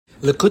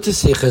Likutei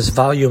Sichos,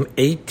 volume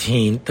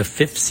 18, the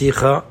fifth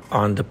Sicha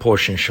on the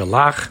portion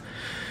Shelach,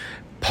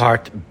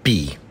 part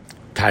B.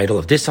 Title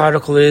of this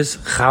article is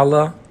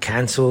Chala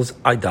Cancels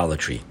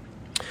Idolatry.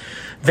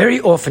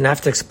 Very often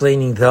after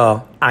explaining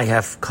I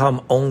have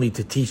come only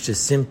to teach the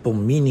simple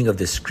meaning of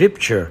the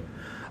scripture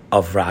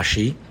of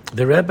Rashi,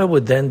 the Rebbe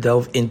would then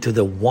delve into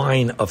the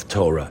wine of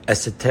Torah,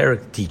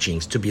 esoteric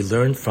teachings to be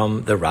learned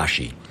from the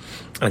Rashi.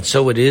 And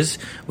so it is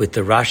with the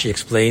Rashi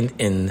explained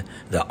in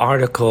the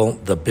article,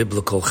 The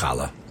Biblical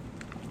Chala.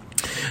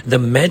 The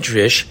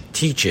Medrash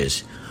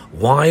teaches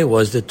why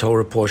was the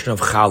Torah portion of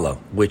Chala,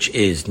 which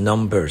is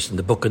Numbers, in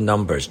the book of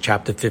Numbers,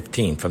 chapter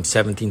 15, from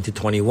 17 to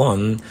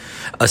 21,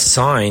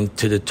 assigned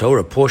to the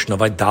Torah portion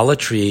of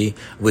idolatry,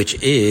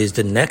 which is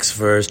the next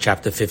verse,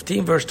 chapter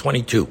 15, verse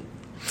 22.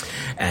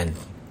 And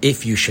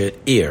if you should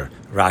err,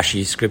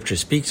 Rashi's scripture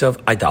speaks of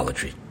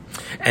idolatry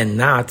and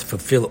not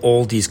fulfill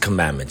all these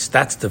commandments.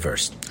 That's the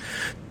verse.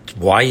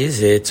 Why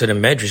is it? So the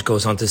Medrash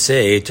goes on to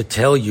say, to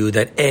tell you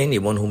that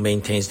anyone who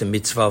maintains the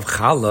mitzvah of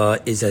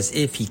Chala is as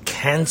if he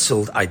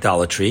canceled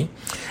idolatry,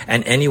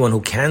 and anyone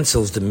who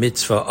cancels the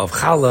mitzvah of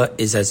Chala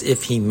is as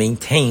if he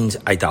maintains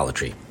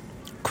idolatry.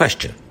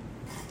 Question.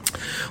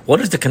 What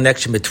is the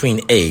connection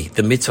between A,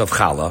 the mitzvah of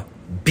Chala,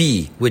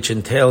 B, which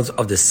entails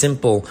of the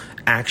simple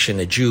action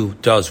a Jew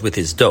does with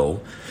his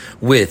dough,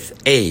 with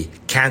A,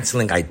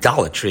 canceling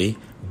idolatry,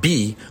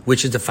 B,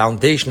 which is the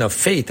foundation of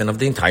faith and of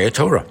the entire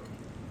Torah?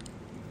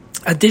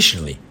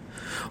 Additionally,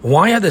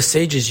 why are the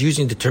sages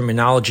using the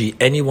terminology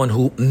anyone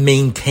who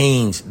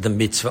maintains the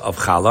mitzvah of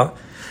Chala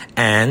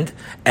and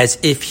as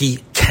if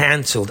he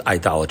canceled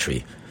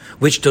idolatry,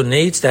 which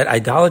denotes that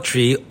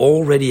idolatry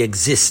already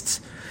exists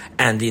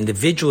and the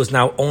individual is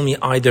now only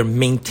either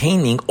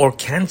maintaining or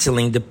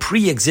canceling the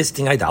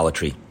pre-existing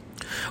idolatry?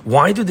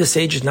 Why do the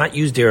sages not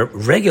use their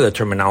regular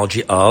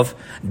terminology of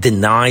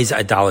denies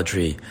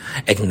idolatry,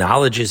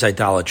 acknowledges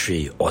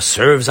idolatry, or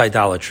serves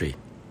idolatry?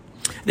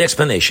 The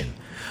explanation.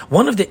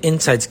 One of the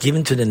insights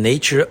given to the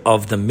nature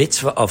of the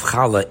mitzvah of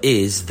Chala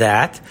is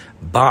that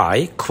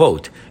by,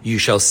 quote, you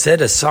shall set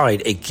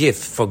aside a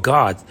gift for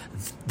God,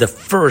 the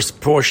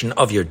first portion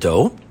of your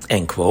dough,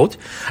 end quote,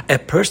 a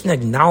person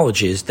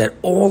acknowledges that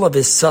all of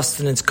his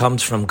sustenance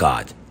comes from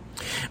God.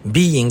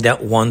 Being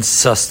that one's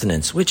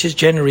sustenance, which is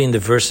generally in the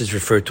verses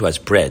referred to as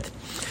bread,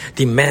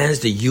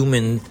 demands the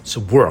human's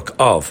work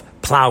of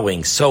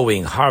plowing,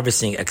 sowing,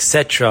 harvesting,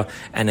 etc.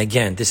 And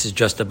again, this is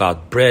just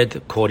about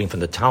bread. Quoting from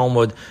the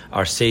Talmud,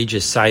 our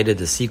sages cited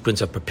the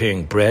sequence of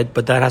preparing bread,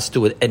 but that has to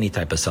do with any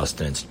type of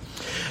sustenance.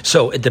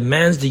 So it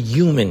demands the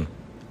human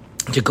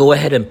to go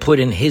ahead and put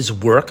in his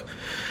work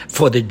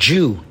for the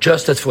Jew,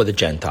 just as for the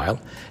Gentile.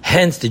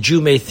 Hence, the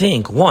Jew may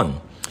think, one,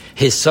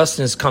 his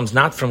sustenance comes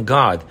not from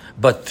God,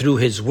 but through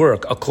his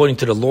work according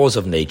to the laws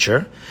of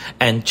nature.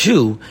 And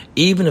two,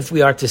 even if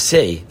we are to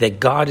say that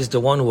God is the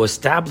one who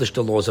established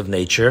the laws of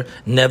nature,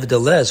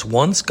 nevertheless,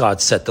 once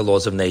God set the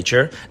laws of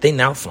nature, they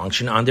now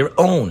function on their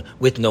own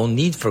with no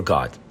need for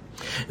God.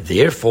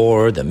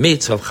 Therefore, the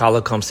mitzvah of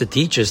Chala comes to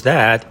teach us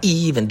that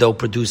even though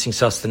producing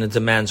sustenance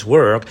demands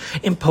work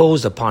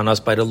imposed upon us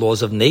by the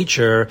laws of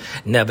nature,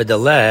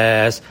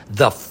 nevertheless,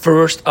 the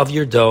first of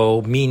your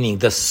dough, meaning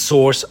the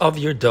source of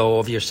your dough,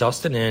 of your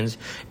sustenance,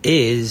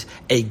 is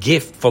a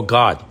gift for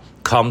God,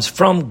 comes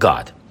from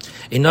God.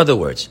 In other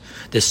words,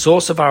 the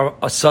source of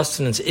our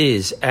sustenance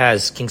is,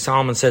 as King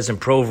Solomon says in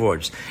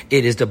Proverbs,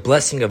 it is the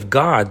blessing of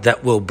God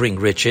that will bring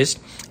riches,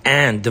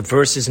 and the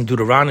verses in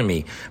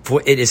Deuteronomy,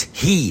 for it is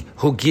He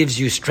who gives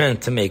you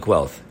strength to make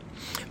wealth.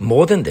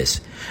 More than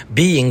this,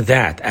 being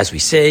that, as we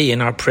say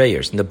in our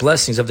prayers, in the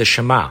blessings of the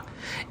Shema,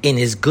 in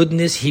His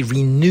goodness He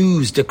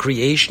renews the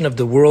creation of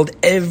the world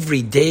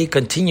every day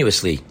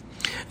continuously.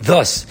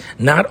 Thus,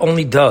 not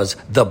only does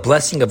the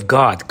blessing of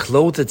God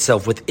clothe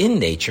itself within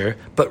nature,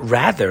 but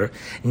rather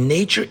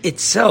nature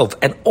itself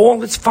and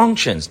all its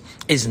functions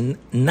is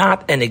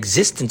not an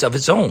existence of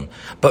its own,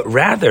 but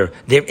rather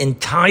their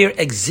entire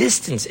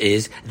existence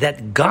is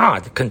that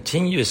God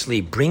continuously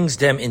brings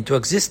them into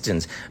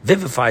existence,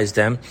 vivifies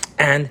them,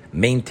 and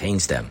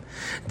maintains them.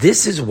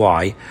 This is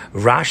why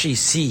Rashi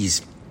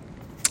sees,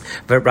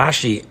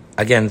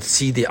 again,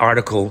 see the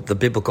article, The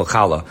Biblical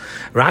Chala.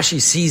 Rashi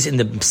sees in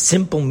the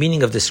simple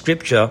meaning of the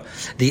scripture,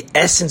 the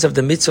essence of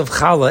the mitzvah of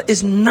Chala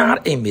is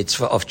not a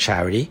mitzvah of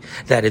charity,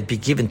 that it be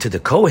given to the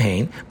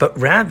Kohen, but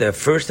rather,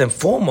 first and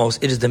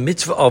foremost, it is the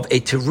mitzvah of a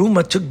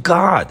teruma to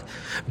God,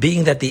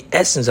 being that the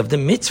essence of the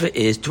mitzvah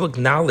is to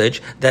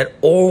acknowledge that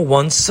all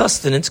one's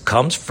sustenance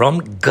comes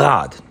from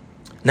God.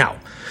 Now,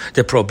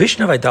 the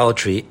prohibition of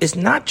idolatry is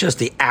not just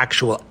the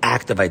actual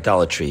act of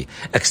idolatry,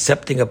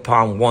 accepting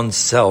upon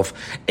oneself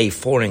a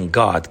foreign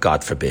god,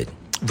 God forbid.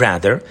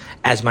 Rather,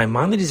 as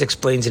Maimonides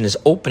explains in his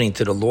opening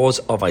to the laws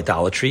of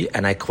idolatry,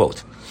 and I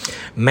quote,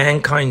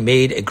 mankind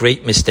made a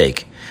great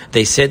mistake.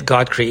 They said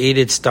God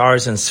created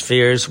stars and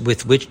spheres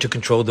with which to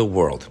control the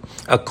world.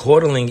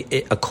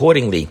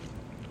 Accordingly,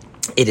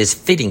 it is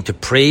fitting to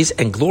praise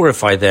and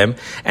glorify them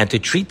and to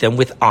treat them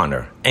with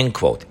honor, end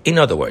quote. In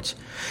other words,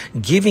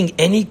 giving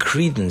any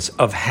credence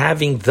of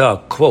having the,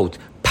 quote,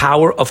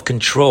 power of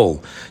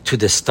control to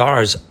the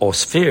stars or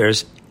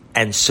spheres,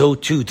 and so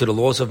too to the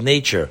laws of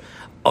nature,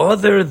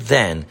 other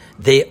than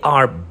they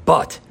are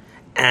but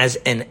as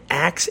an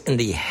axe in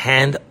the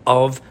hand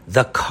of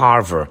the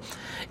carver,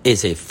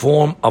 is a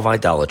form of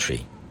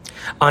idolatry.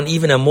 On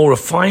even a more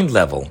refined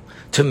level,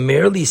 to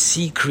merely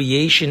see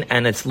creation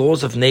and its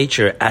laws of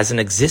nature as an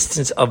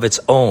existence of its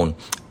own,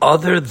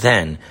 other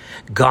than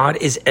God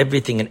is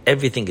everything and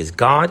everything is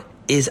God,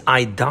 is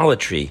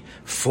idolatry.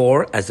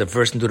 For, as the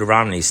verse in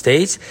Deuteronomy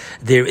states,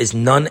 there is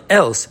none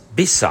else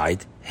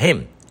beside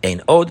him.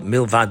 Ein od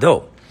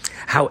milvado.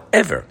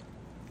 However,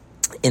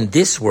 in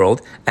this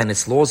world and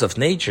its laws of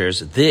nature,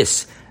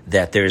 this,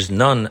 that there is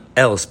none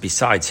else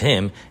besides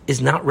him,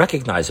 is not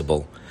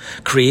recognizable.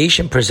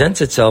 Creation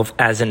presents itself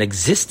as an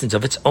existence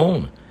of its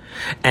own.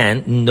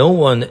 And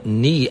one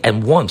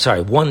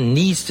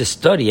needs to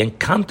study and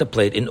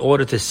contemplate in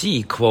order to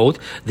see, quote,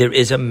 there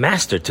is a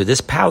master to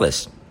this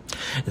palace.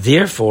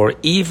 Therefore,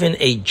 even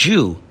a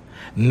Jew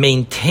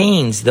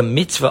maintains the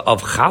mitzvah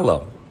of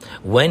challah.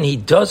 When he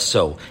does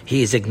so,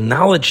 he is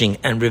acknowledging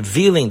and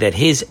revealing that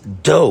his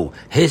dough,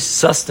 his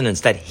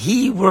sustenance that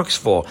he works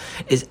for,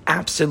 is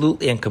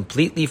absolutely and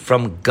completely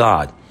from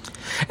God.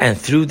 And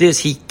through this,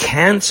 he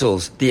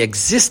cancels the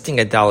existing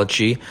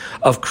idolatry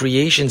of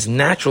creation's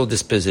natural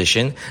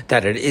disposition,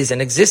 that it is an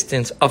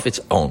existence of its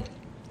own.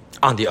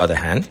 On the other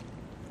hand,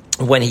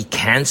 when he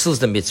cancels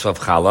the mitzvah of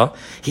challah,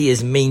 he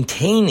is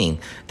maintaining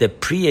the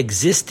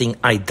pre-existing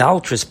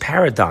idolatrous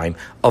paradigm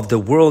of the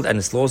world, and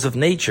its laws of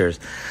nature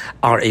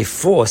are a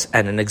force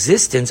and an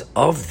existence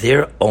of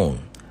their own.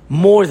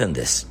 More than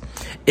this,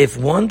 if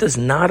one does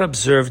not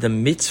observe the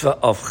mitzvah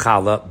of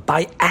challah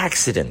by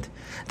accident,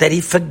 that he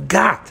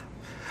forgot,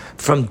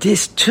 from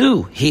this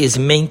too he is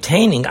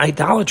maintaining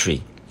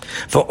idolatry.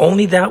 For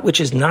only that which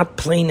is not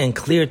plain and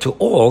clear to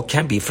all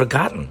can be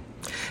forgotten.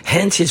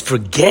 Hence, his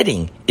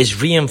forgetting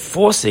is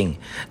reinforcing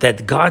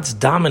that God's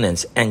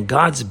dominance and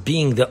God's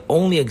being the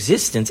only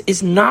existence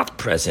is not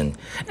present.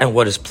 And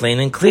what is plain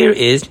and clear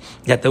is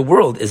that the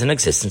world is an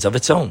existence of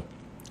its own.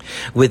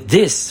 With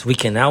this, we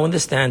can now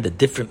understand the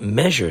different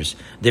measures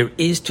there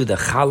is to the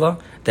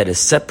challah that is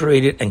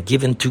separated and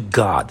given to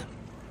God.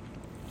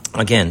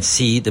 Again,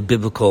 see the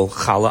biblical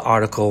challah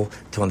article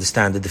to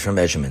understand the different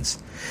measurements.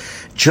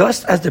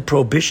 Just as the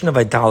prohibition of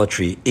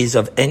idolatry is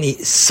of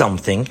any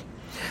something,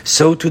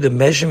 so too the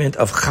measurement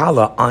of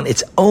challah on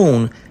its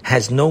own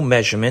has no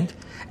measurement,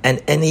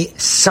 and any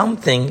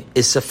something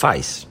is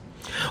suffice.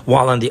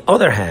 While on the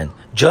other hand,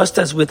 just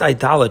as with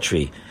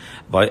idolatry,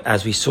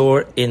 as we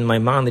saw in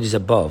Maimonides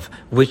above,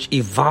 which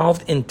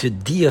evolved into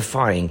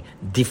deifying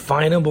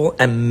definable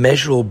and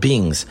measurable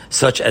beings,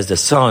 such as the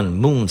sun,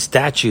 moon,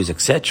 statues,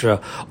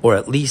 etc., or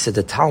at least, as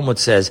the Talmud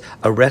says,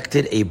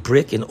 erected a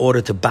brick in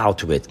order to bow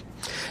to it.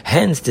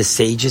 Hence, the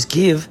sages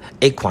give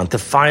a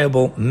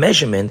quantifiable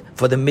measurement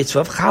for the mitzvah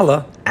of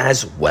challah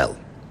as well.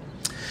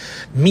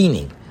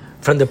 Meaning,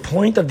 from the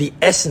point of the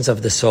essence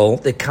of the soul,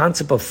 the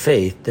concept of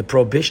faith, the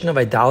prohibition of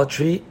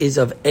idolatry is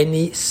of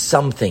any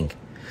something.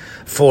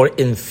 For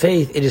in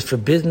faith, it is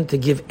forbidden to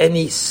give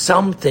any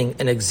something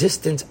an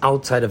existence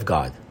outside of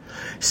God.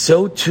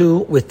 So too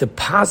with the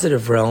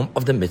positive realm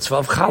of the mitzvah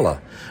of challah,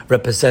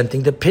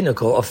 representing the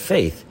pinnacle of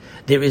faith.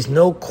 There is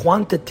no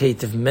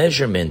quantitative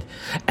measurement,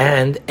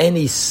 and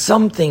any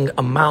something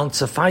amount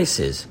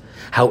suffices.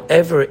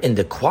 However, in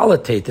the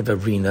qualitative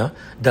arena,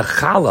 the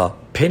challah,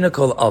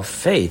 pinnacle of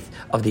faith,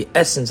 of the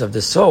essence of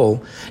the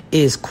soul,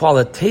 is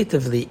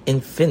qualitatively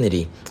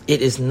infinity.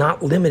 It is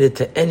not limited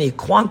to any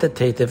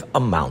quantitative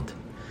amount.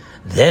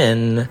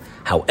 Then,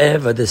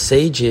 however, the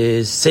sage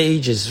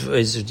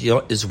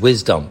is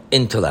wisdom,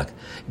 intellect,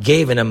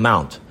 gave an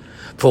amount.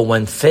 For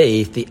when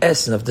faith, the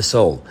essence of the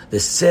soul,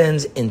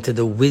 descends into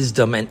the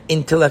wisdom and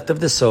intellect of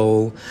the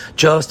soul,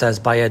 just as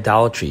by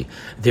idolatry,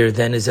 there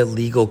then is a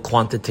legal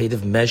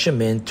quantitative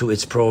measurement to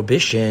its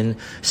prohibition,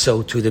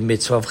 so to the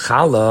mitzvah of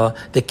challah,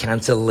 the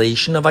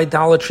cancellation of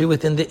idolatry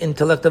within the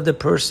intellect of the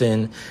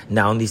person,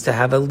 now needs to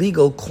have a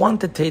legal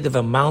quantitative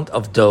amount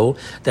of dough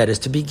that is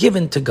to be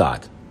given to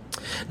God.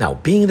 Now,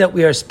 being that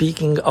we are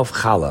speaking of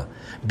challah,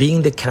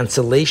 being the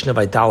cancellation of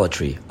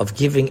idolatry, of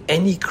giving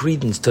any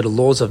credence to the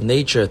laws of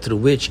nature through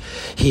which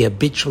he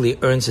habitually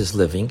earns his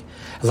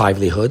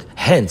livelihood,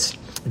 hence,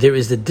 there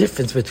is the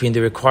difference between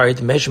the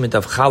required measurement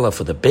of challah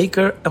for the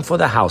baker and for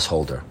the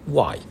householder.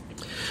 Why?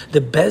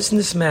 The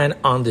businessman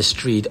on the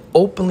street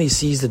openly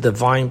sees the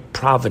divine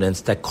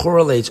providence that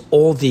correlates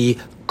all the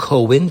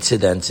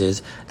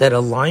coincidences that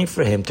align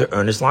for him to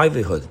earn his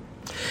livelihood.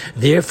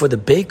 Therefore, the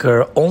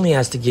baker only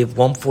has to give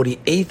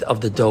 1/48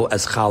 of the dough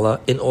as challah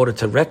in order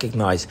to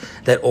recognize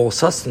that all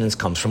sustenance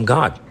comes from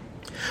God.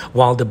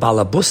 While the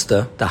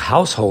balabusta, the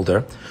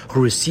householder,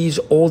 who receives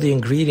all the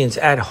ingredients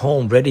at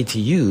home ready to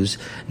use,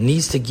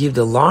 needs to give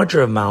the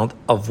larger amount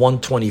of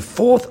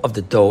 1/24 of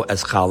the dough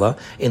as challah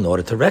in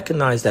order to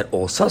recognize that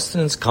all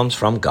sustenance comes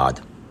from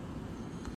God.